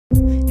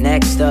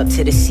Next up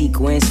to the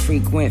sequence,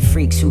 frequent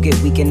freaks who get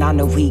weakened on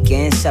the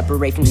weekend.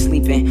 Separate from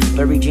sleeping,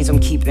 blurry dreams I'm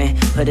keeping.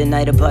 Put a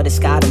night above the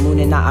sky, the moon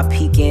and I are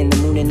peeking. The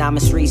moon and I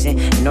misreason.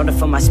 In order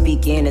for my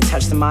speaking to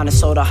touch the mind and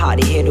soul, the heart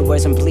to hear the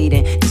words I'm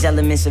bleeding. These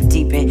elements of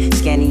deeping,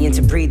 scanning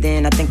into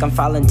breathing. I think I'm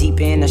falling deep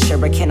in. I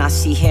sure I cannot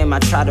see him. I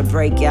try to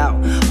break out,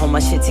 hold my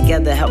shit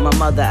together, help my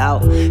mother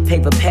out.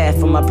 Pave a path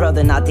for my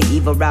brother, not the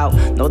evil route.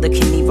 No, the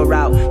Knievel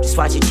route. Just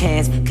watch your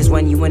chance, cause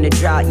when you in a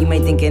drought, you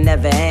may think it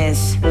never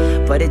ends,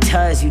 but it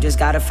does. You just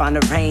gotta find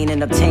the rain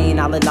and obtain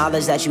all the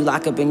knowledge that you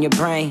lock up in your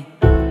brain.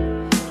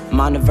 I'm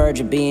on the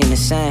verge of being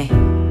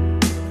insane,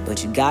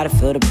 but you gotta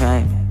feel the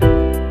pain.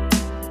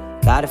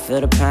 Gotta feel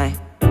the pain.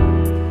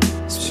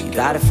 So you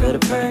gotta feel the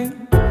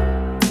pain.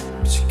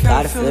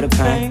 Gotta feel the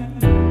pain.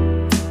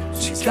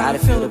 You gotta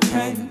feel the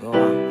pain. Go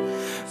on.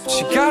 But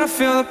you gotta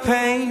feel the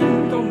pain.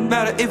 Don't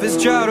matter if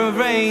it's drought or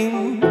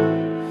rain.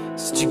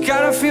 So you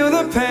gotta feel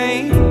the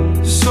pain.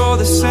 It's all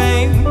the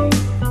same.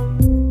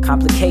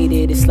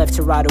 Complicated, it's left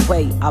to rot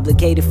away.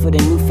 Obligated for the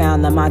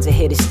newfound, our minds are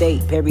here to stay.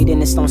 Buried in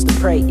the stones to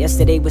pray.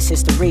 Yesterday was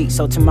history,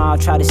 so tomorrow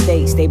try to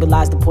stay.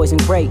 Stabilize the poison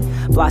grape.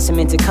 Blossom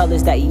into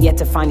colors that you yet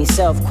to find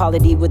yourself.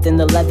 Quality within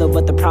the leather,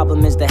 but the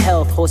problem is the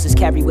health. Horses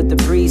carry with the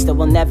breeze that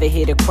will never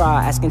hear the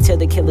cry. Asking till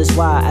the killer's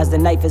why, as the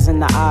knife is in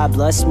the eye.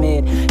 Blood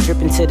smeared,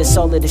 dripping to the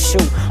sole of the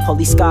shoe.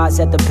 Holy scars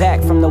at the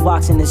back from the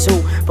walks in the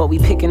zoo. But we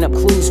picking up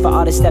clues for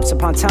all the steps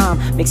upon time.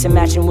 Mix and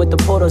matching with the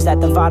portals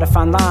that divide a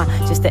fine line.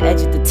 Just the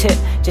edge of the tip,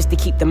 just to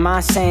keep the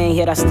mind sane.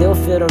 Yet I still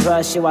feel the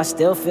rush, yo, I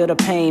still feel the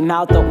pain.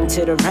 Mouth open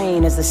to the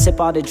rain as the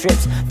sip all the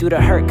drips. Through the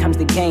hurt comes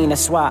the gain.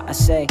 That's why I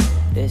say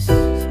this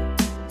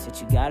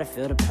shit, you gotta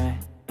feel the pain.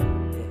 Yeah.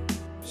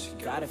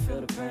 You gotta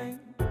feel the pain.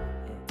 Yeah.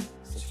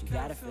 You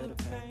gotta feel the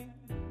pain.